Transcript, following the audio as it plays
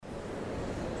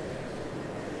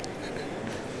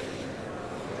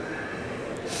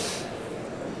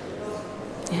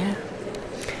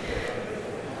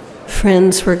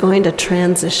Friends, we're going to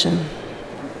transition.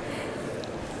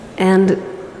 And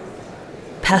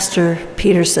Pastor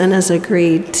Peterson has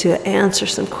agreed to answer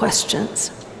some questions.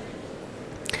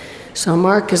 So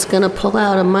Mark is going to pull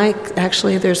out a mic.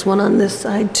 Actually, there's one on this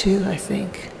side too, I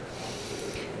think.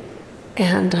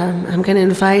 And I'm going to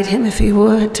invite him, if he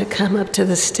would, to come up to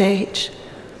the stage.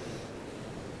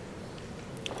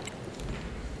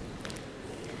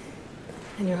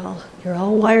 And you're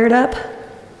all wired up? I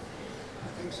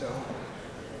think so.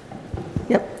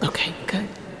 Yep, okay, good.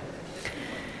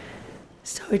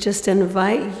 So we just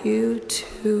invite you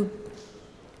to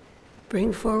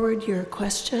bring forward your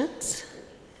questions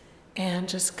and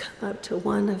just come up to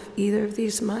one of either of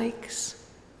these mics.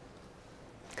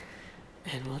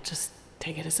 And we'll just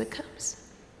take it as it comes.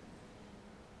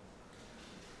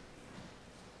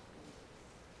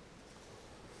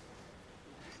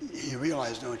 You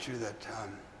realize, don't you, that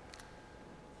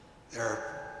there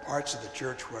are parts of the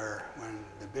church where when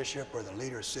the bishop or the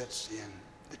leader sits in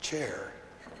the chair,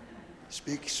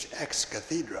 speaks ex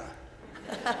cathedra,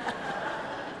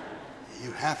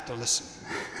 you have to listen.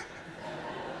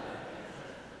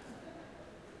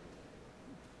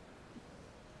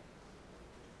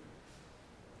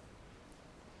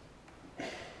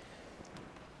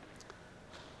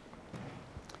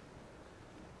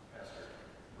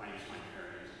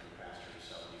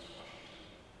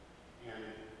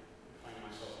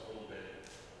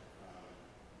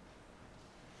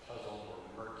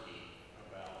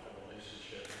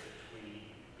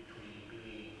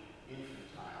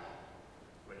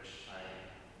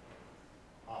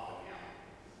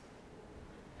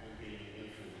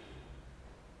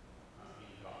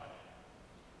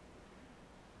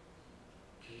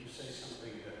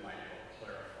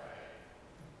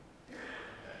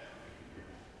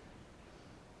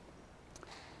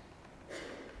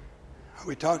 Are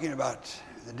we talking about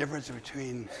the difference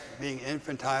between being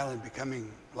infantile and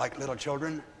becoming like little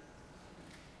children?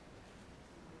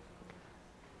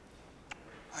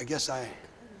 I guess I...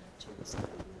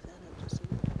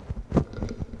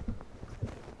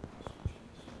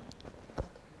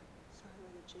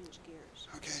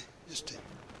 Okay, just to... I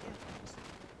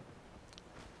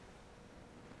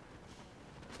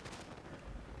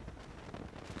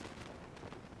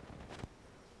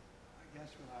guess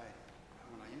when I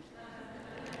used to...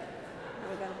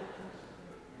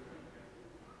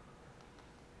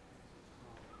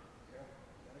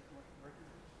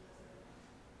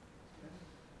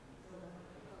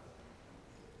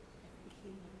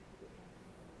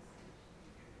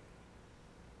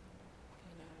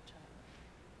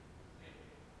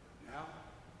 Now?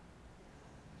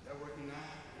 Is that working now?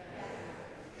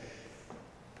 Okay.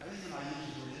 I think when I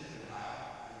use the word infantile,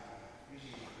 I'm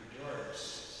using a pejorative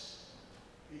sense.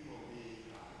 People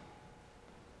being,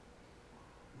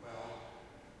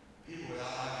 people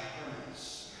without having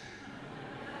permanence.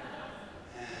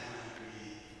 And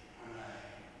when I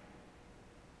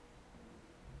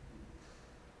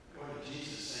go to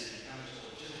Jesus saying, "Become as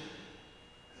little children,"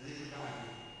 I think we're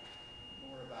talking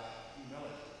more about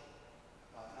humility,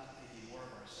 about not thinking more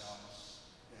of ourselves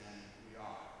than we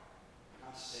are,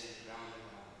 not staying grounded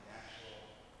on the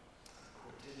actual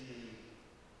quotidian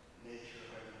nature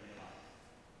of everyday life.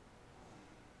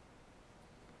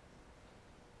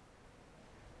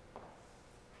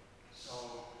 So,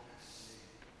 let's see.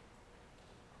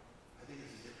 I think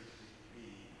it's a difference between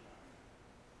being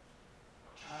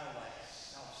childlike,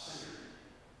 self-centered,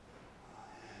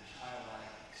 and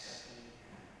childlike, accepting,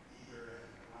 and eager,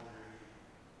 and wondering,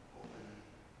 open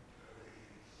to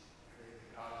everything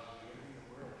that God is doing, everything the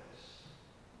world is. Is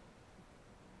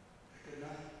that good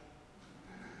enough?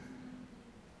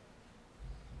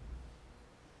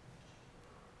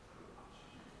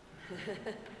 You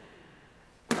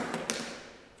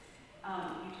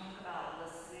talk about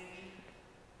listening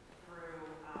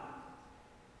through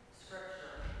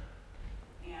Scripture,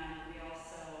 and we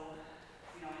also,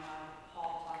 have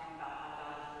Paul talking about how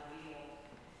God is revealed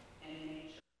in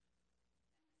nature.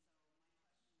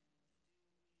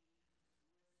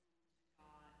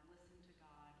 Listen to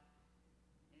God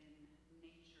in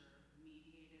nature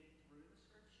mediated through the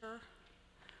Scripture,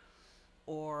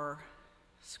 or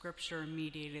Scripture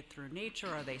mediated through nature?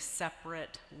 Are they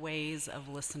separate ways of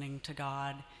listening to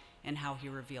God and how he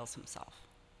reveals himself?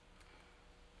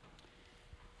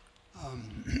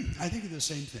 I think they're the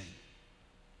same thing.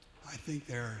 I think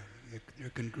they're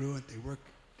congruent. They work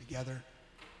together.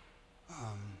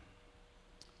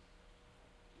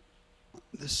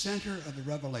 The center of the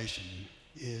revelation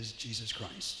is Jesus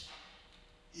Christ,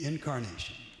 the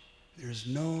incarnation. There's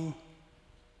no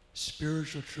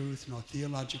spiritual truth, no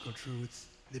theological truth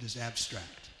that is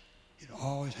abstract. It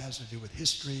always has to do with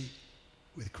history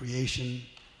with creation,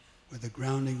 with the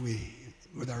grounding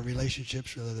with our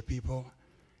relationships with other people.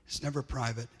 It's never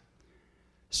private.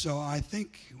 So I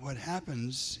think what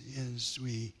happens is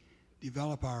we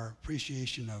develop our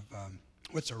appreciation of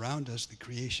what's around us, the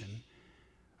creation.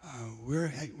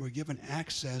 We're given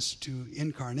access to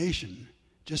incarnation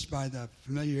just by the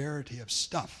familiarity of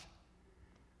stuff.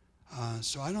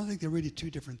 So I don't think they're really two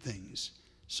different things.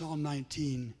 Psalm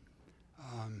 19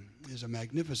 is a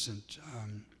magnificent,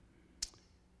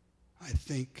 I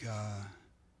think,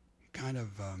 kind of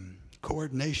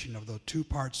coordination of the two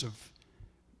parts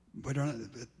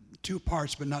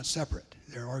but not separate.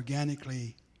 They're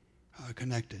organically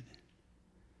connected.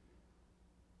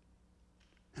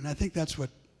 And I think that's what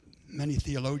many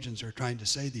theologians are trying to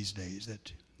say these days,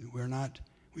 that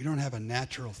we don't have a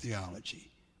natural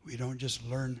theology. We don't just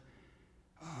learn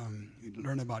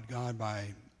about God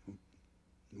by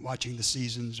watching the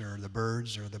seasons or the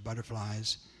birds or the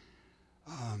butterflies,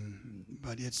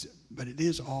 but it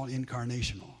is all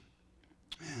incarnational,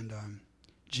 and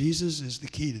Jesus is the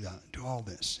key to all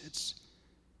this. It's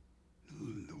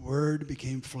the Word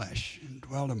became flesh and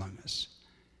dwelt among us,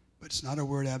 but it's not a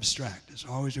word abstract. It's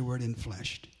always a word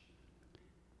infleshed,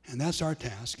 and that's our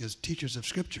task as teachers of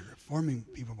Scripture, forming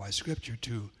people by Scripture,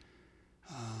 to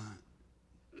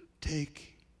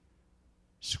take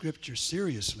Scripture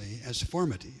seriously as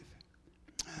formative.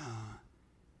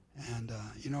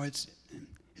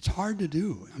 It's hard to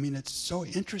do. I mean, it's so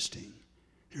interesting.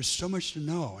 There's so much to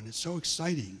know, and it's so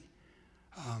exciting.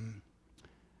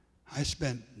 I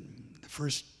spent the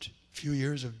first few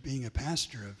years of being a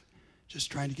pastor of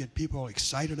just trying to get people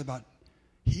excited about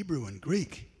Hebrew and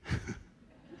Greek.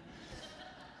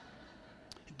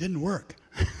 It didn't work.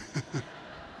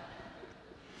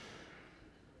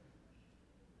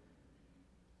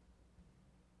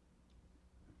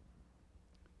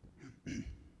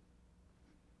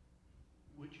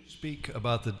 Speak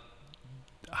about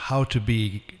how to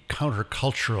be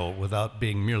countercultural without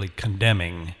being merely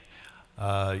condemning.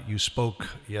 You spoke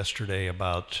yesterday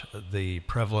about the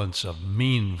prevalence of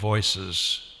mean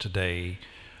voices today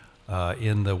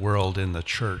in the world, in the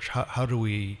church. How do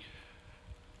we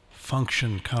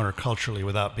function counterculturally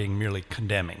without being merely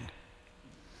condemning?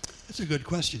 That's a good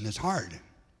question. It's hard,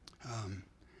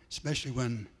 especially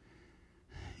when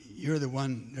you're the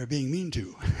one they're being mean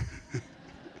to.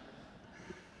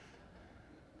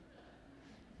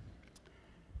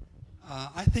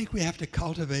 I think we have to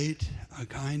cultivate a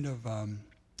kind of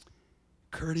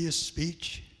courteous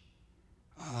speech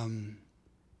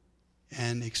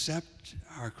and accept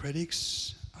our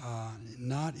critics,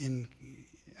 not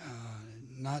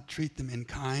treat them in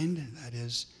kind, that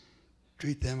is,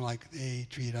 treat them like they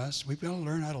treat us. We've got to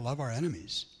learn how to love our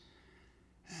enemies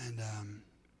and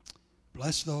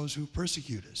bless those who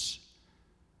persecute us.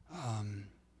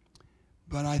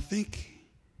 But I think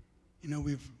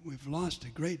we've lost a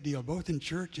great deal, both in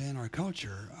church and our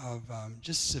culture, of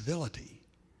just civility.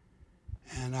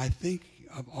 And I think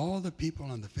of all the people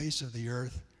on the face of the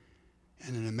earth,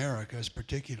 and in America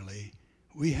particularly,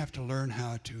 we have to learn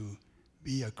how to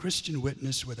be a Christian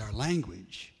witness with our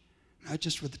language, not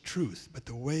just with the truth, but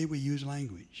the way we use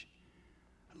language.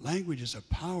 Language is a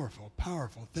powerful,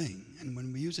 powerful thing, and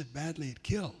when we use it badly, it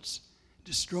kills,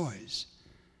 destroys.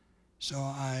 So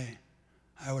I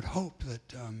would hope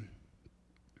that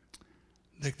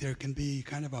there can be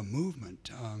kind of a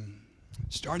movement,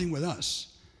 starting with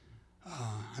us.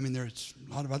 There's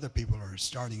a lot of other people who are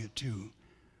starting it too,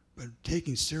 but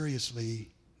taking seriously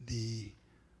the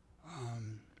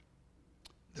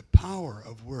power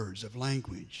of words, of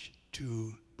language,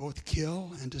 to both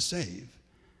kill and to save.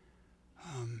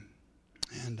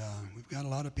 We've got a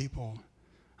lot of people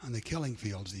on the killing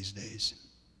fields these days.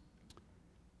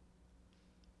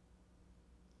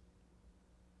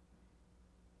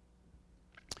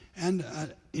 And,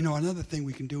 another thing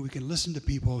we can do, we can listen to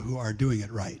people who are doing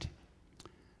it right.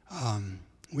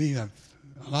 We have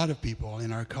a lot of people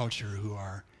in our culture who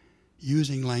are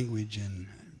using language in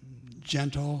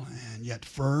gentle and yet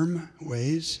firm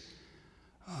ways,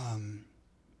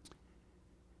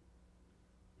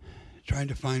 trying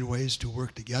to find ways to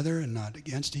work together and not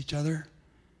against each other.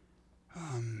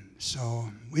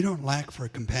 So we don't lack for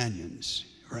companions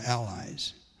or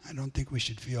allies. I don't think we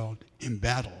should feel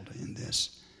embattled in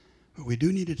this. But we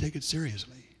do need to take it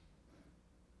seriously.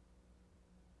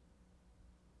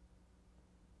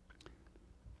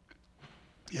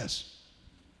 Yes.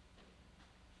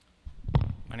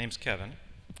 My name's Kevin,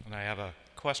 and I have a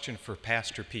question for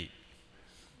Pastor Pete.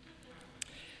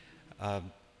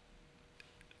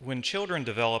 When children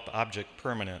develop object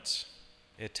permanence,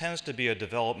 it tends to be a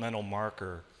developmental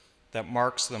marker that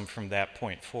marks them from that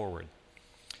point forward.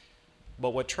 But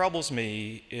what troubles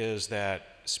me is that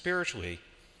spiritually,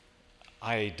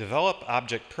 I develop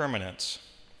object permanence,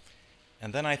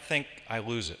 and then I think I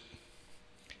lose it.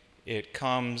 It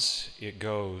comes, it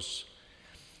goes.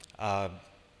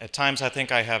 At times I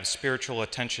think I have spiritual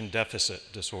attention deficit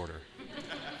disorder.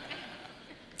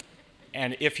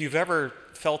 And if you've ever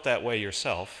felt that way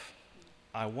yourself,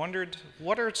 I wondered,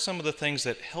 what are some of the things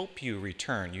that help you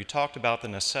return? You talked about the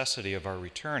necessity of our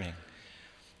returning.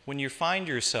 When you find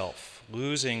yourself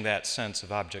losing that sense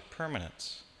of object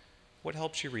permanence, what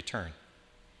helps you return?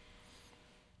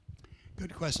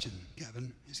 Good question,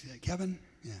 Kevin. Is that Kevin?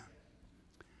 Yeah.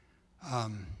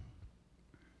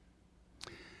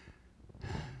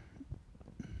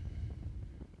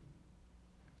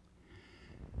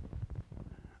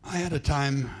 I had a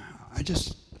time, I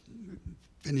just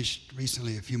finished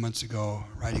recently, a few months ago,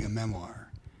 writing a memoir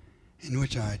in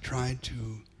which I tried to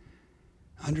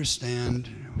understand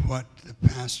what the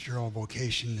pastoral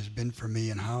vocation has been for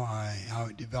me and how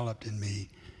it developed in me.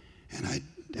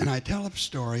 And I tell a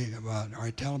story about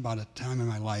a time in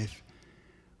my life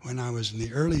when I was in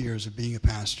the early years of being a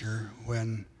pastor,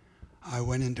 when I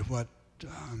went into what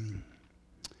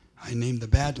I named the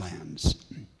Badlands.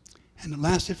 And it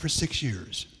lasted for 6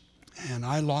 years. And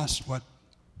I lost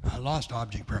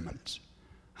object permanence.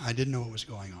 I didn't know what was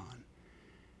going on.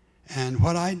 And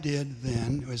what I did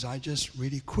then was I just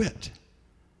really quit.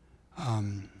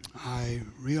 I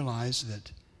realized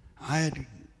that I had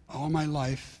all my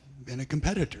life been a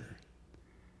competitor.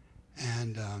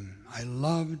 And I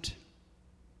loved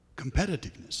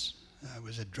competitiveness. It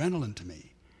was adrenaline to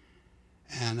me.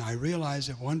 And I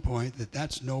realized at one point that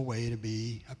that's no way to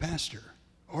be a pastor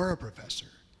or a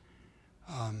professor.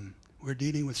 We're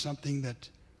dealing with something that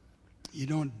you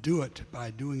don't do it by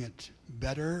doing it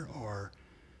better or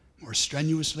more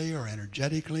strenuously or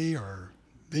energetically or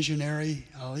visionarily.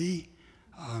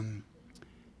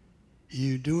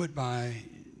 You do it by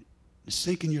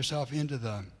sinking yourself into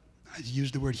I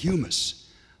use the word humus,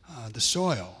 the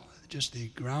soil, just the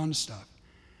ground stuff.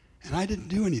 And I didn't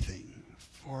do anything,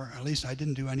 at least I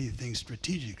didn't do anything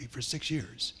strategically for 6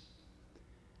 years.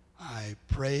 I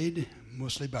prayed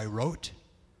mostly by rote.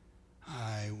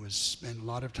 I spent a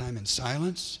lot of time in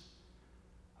silence.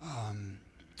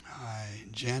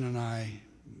 Jan and I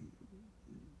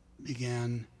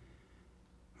began.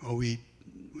 We'd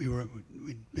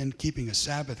been keeping a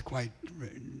Sabbath quite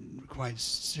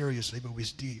seriously, but we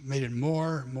made it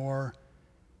more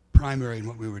primary in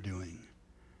what we were doing.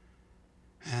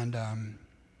 And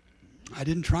I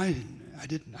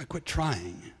quit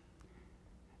trying.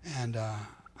 And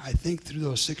I think through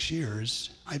those 6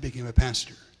 years, I became a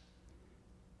pastor.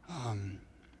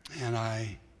 And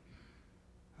I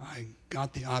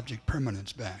got the object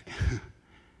permanence back.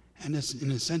 And it's,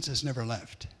 in a sense, it's never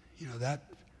left. You know that,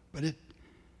 but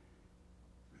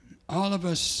all of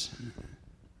us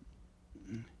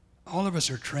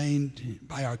are trained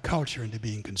by our culture into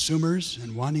being consumers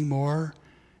and wanting more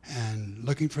and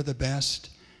looking for the best.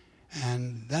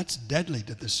 And that's deadly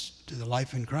to the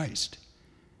life in Christ.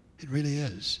 It really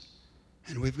is.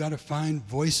 And we've got to find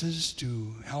voices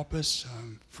to help us,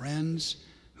 friends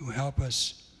who help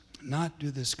us not do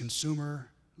this consumer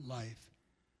life.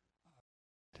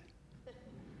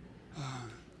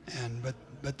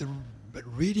 But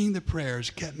reading the prayers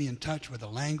kept me in touch with a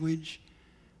language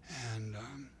and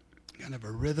kind of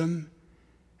a rhythm,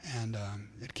 and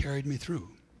it carried me through.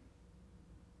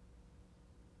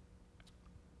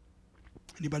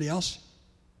 Anybody else?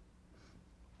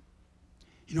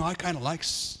 You know, I kind of like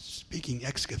speaking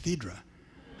ex cathedra.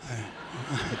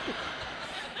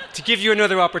 To give you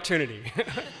another opportunity.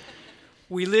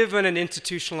 We live in an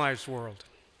institutionalized world.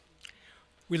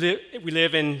 We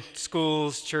live in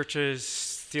schools,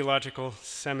 churches, theological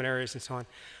seminaries, and so on.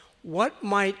 What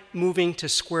might moving to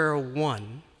square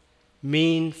one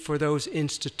mean for those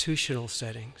institutional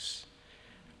settings?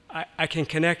 I can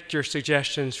connect your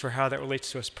suggestions for how that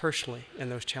relates to us personally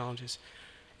and those challenges.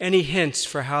 Any hints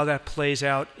for how that plays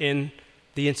out in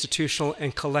the institutional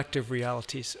and collective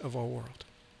realities of our world?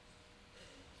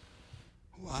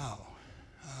 Wow.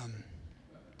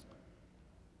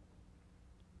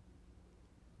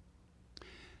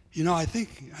 You know, I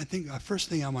think the first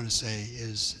thing I want to say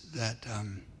is that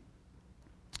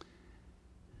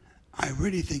I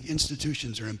really think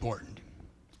institutions are important.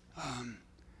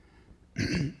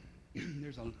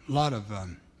 There's a lot of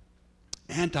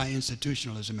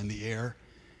anti-institutionalism in the air.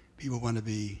 People want to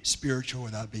be spiritual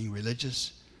without being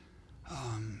religious.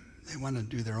 They want to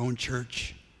do their own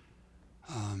church.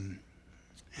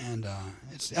 And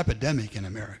it's epidemic in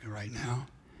America right now.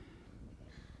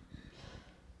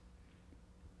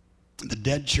 The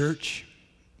dead church,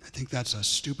 I think that's a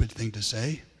stupid thing to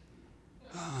say.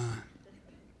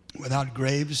 Without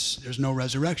graves, there's no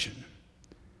resurrection.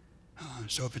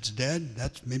 So if it's dead,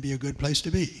 that's maybe a good place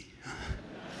to be.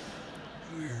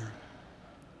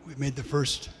 We've made the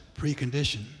first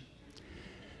precondition.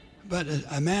 But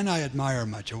a man I admire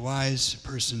much, a wise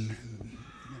person,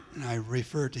 and I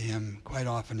refer to him quite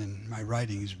often in my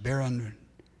writings, Baron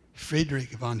Friedrich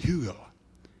von Hugel.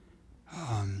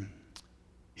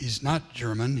 He's not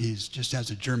German, he just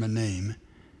has a German name,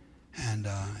 and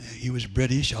he was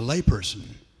British, a layperson,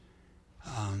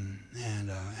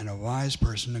 and a wise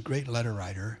person, a great letter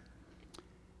writer.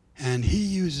 And he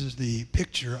uses the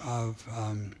picture of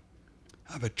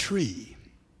a tree.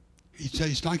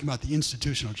 He's talking about the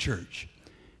institutional church.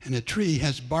 And a tree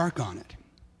has bark on it.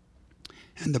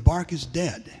 And the bark is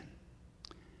dead.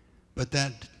 But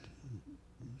that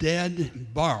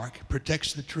dead bark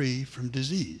protects the tree from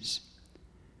disease.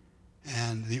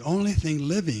 And the only thing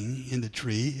living in the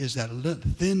tree is that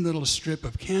thin little strip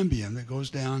of cambium that goes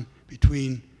down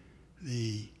between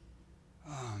the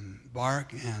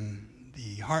bark and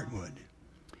the heartwood.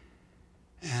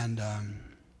 And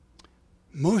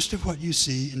most of what you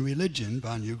see in religion,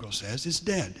 von Hugel says, is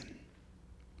dead.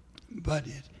 But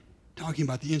talking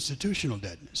about the institutional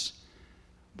deadness.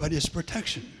 But it's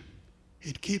protection.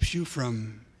 It keeps you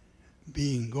from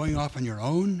going off on your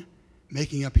own,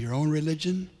 making up your own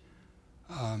religion,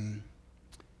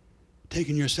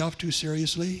 taking yourself too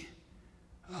seriously,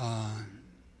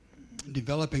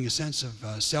 developing a sense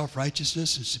of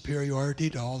self-righteousness and superiority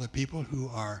to all the people who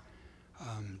are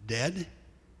dead.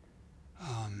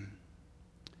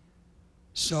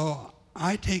 So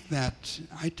I take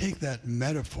that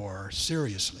metaphor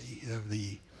seriously of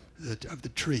the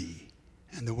tree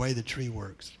and the way the tree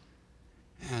works.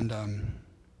 And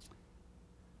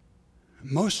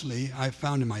mostly I've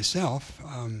found in myself,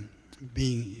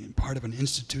 being part of an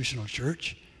institutional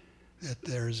church, that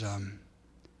there's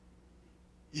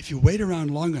if you wait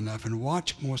around long enough and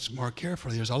watch more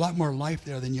carefully, there's a lot more life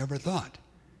there than you ever thought.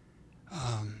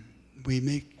 We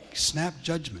make snap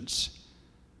judgments.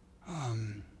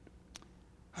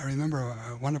 I remember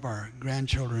one of our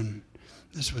grandchildren,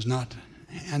 this was not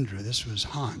Andrew, this was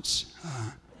Hans.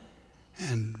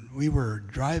 And we were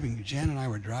driving, Jan and I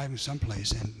were driving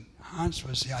someplace, and Hans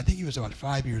I think he was about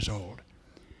 5 years old.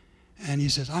 And he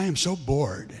says, "I am so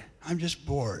bored. I'm just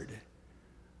bored."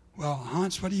 Well,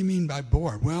 Hans, what do you mean by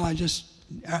bored? Well, it's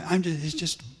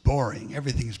just boring.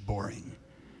 Everything is boring.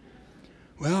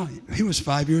 Well, he was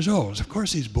 5 years old. Of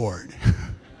course he's bored.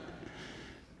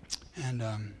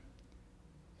 And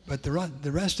but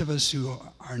the rest of us who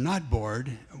are not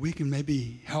bored, we can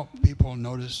maybe help people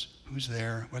notice who's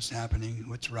there, what's happening,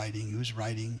 who's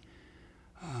writing.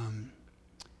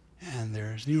 And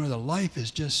there's, the life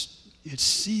is just, it's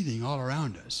seething all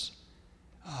around us.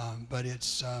 But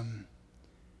it's,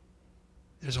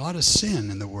 there's a lot of sin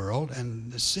in the world,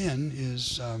 and the sin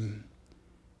is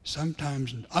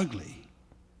sometimes ugly,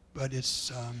 but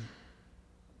it's,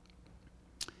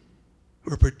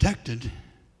 we're protected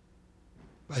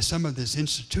by some of this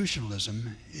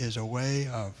institutionalism is a way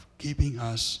of keeping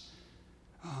us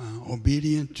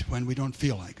obedient when we don't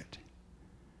feel like it.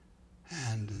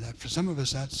 And that for some of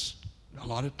us, that's a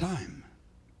lot of time.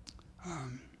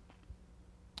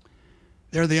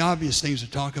 There are the obvious things to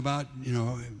talk about,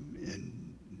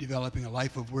 in developing a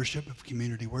life of worship, of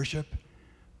community worship.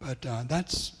 But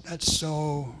that's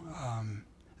so,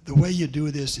 the way you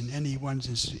do this in any one's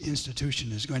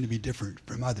institution is going to be different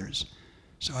from others.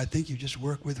 So I think you just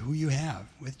work with who you have,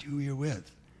 with who you're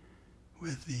with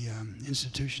the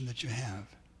institution that you have.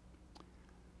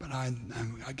 But I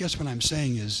guess what I'm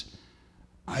saying is,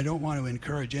 I don't want to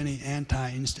encourage any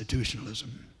anti-institutionalism.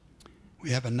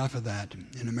 We have enough of that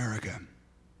in America.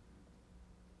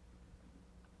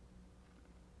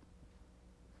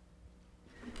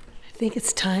 I think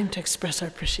it's time to express our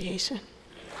appreciation.